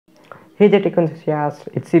Hey there tech enthusiasts,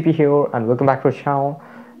 it's CP here and welcome back to our channel.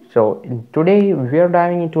 Today we are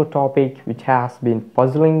diving into a topic which has been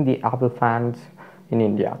puzzling the Apple fans in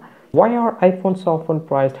India. Why are iPhones often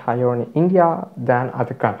priced higher in India than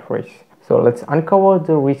other countries? So let's uncover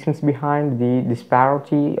the reasons behind the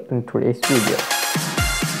disparity in today's video.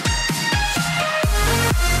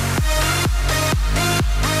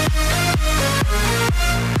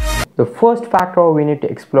 The first factor we need to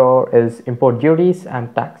explore is import duties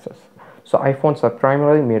and taxes. So iPhones are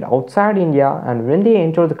primarily made outside India, and when they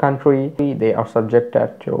enter the country, they are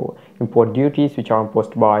subjected to import duties which are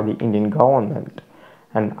imposed by the Indian government.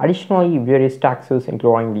 And additionally, various taxes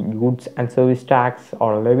including the goods and service tax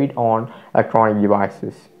are levied on electronic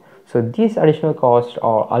devices. So these additional costs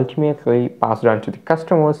are ultimately passed on to the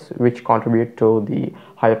customers, which contribute to the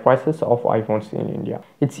higher prices of iPhones in India.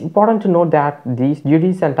 It's important to note that these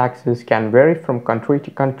duties and taxes can vary from country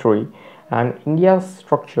to country, and India's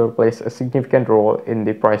structure plays a significant role in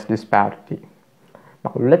the price disparity.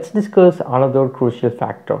 Now let's discuss another crucial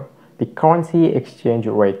factor, the currency exchange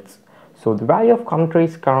rates. So the value of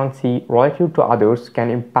country's currency relative to others can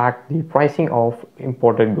impact the pricing of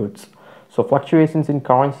imported goods. So fluctuations in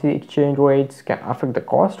currency exchange rates can affect the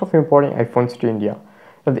cost of importing iPhones to India.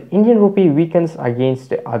 If the Indian rupee weakens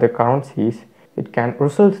against other currencies, it can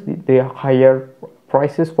result in the higher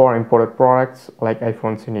prices for imported products like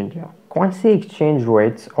iPhones in India. Currency exchange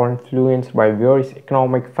rates are influenced by various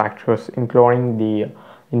economic factors including the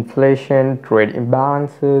inflation, trade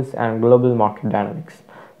imbalances, and global market dynamics,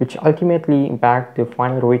 which ultimately impact the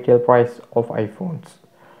final retail price of iPhones.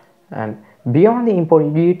 And beyond the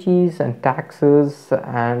import duties and taxes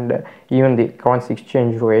and even the currency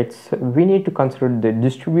exchange rates, we need to consider the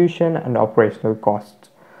distribution and operational costs.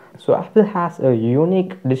 So Apple has a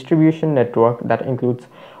unique distribution network that includes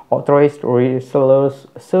authorized resellers,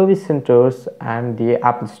 service centers, and the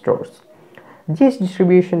Apple stores. These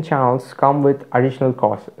distribution channels come with additional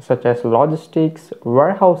costs such as logistics,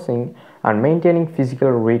 warehousing, and maintaining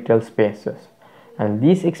physical retail spaces. And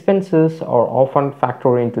these expenses are often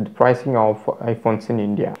factored into the pricing of iPhones in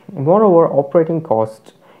India. Moreover, operating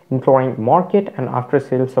costs, including market and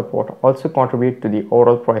after-sales support, also contribute to the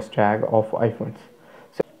overall price tag of iPhones.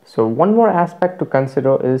 So one more aspect to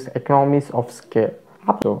consider is economies of scale.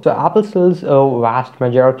 So Apple sells a vast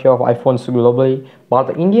majority of iPhones globally, but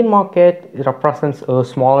the Indian market represents a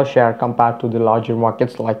smaller share compared to the larger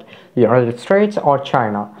markets like the United States or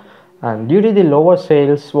China. And due to the lower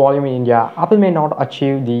sales volume in India, Apple may not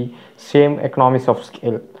achieve the same economies of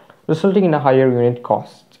scale, resulting in a higher unit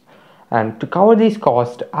cost. And to cover these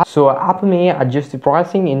costs, Apple may adjust the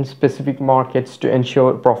pricing in specific markets to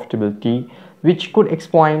ensure profitability, which could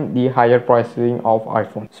explain the higher pricing of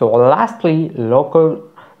iPhone. So lastly, local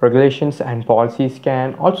regulations and policies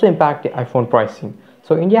can also impact the iPhone pricing.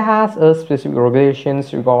 So India has a specific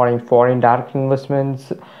regulations regarding foreign direct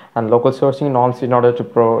investments and local sourcing norms in order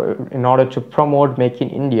to promote Make in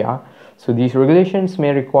India. So these regulations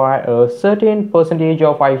may require a certain percentage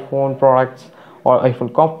of iPhone products or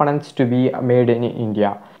iPhone components to be made in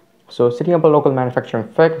India. So setting up a local manufacturing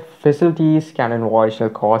facilities can involve additional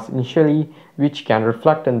costs initially, which can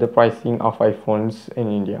reflect in the pricing of iPhones in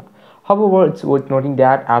India. However, it's worth noting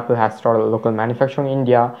that Apple has started local manufacturing in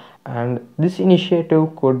India, and this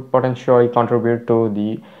initiative could potentially contribute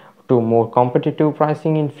to more competitive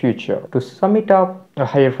pricing in future. To sum it up, a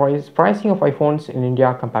higher pricing of iPhones in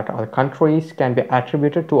India compared to other countries can be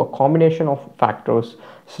attributed to a combination of factors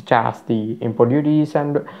such as the import duties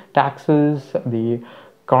and taxes, the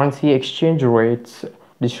currency exchange rates,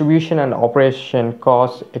 distribution and operation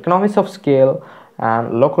costs, economies of scale,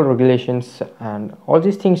 and local regulations, and all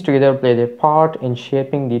these things together play their part in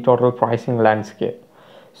shaping the total pricing landscape.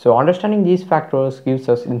 So understanding these factors gives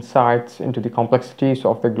us insights into the complexities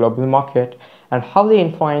of the global market and how they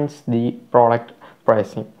influence the product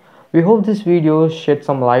pricing. We hope this video shed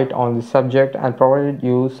some light on the subject and provided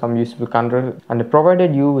you some useful content and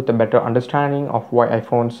provided you with a better understanding of why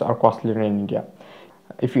iPhones are costlier in India.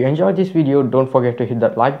 If you enjoyed this video, don't forget to hit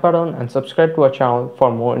that like button and subscribe to our channel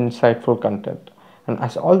for more insightful content. And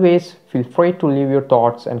as always, feel free to leave your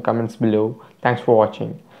thoughts and comments below. Thanks for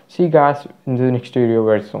watching. See you guys in the next video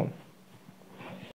very soon.